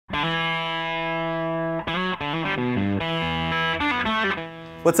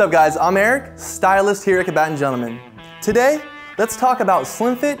What's up guys, I'm Eric, stylist here at Combatant Gentlemen. Today, let's talk about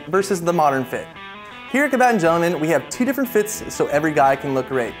slim fit versus the modern fit. Here at Combatant Gentlemen, we have two different fits so every guy can look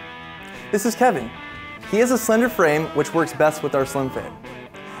great. This is Kevin. He has a slender frame which works best with our slim fit.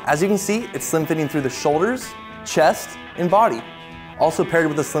 As you can see, it's slim fitting through the shoulders, chest, and body, also paired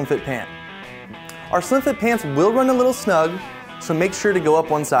with a slim fit pant. Our slim fit pants will run a little snug, so make sure to go up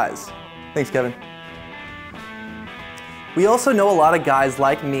one size. Thanks, Kevin. We also know a lot of guys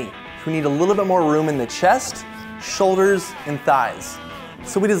like me who need a little bit more room in the chest, shoulders, and thighs.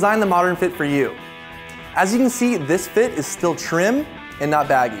 So we designed the modern fit for you. As you can see, this fit is still trim and not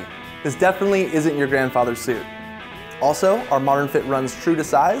baggy. This definitely isn't your grandfather's suit. Also, our modern fit runs true to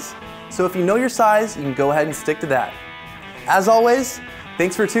size, so if you know your size, you can go ahead and stick to that. As always,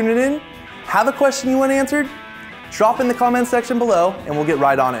 thanks for tuning in. Have a question you want answered? Drop in the comment section below and we'll get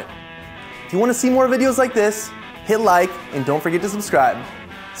right on it. If you want to see more videos like this, hit like and don't forget to subscribe.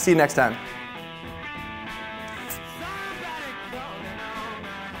 See you next time.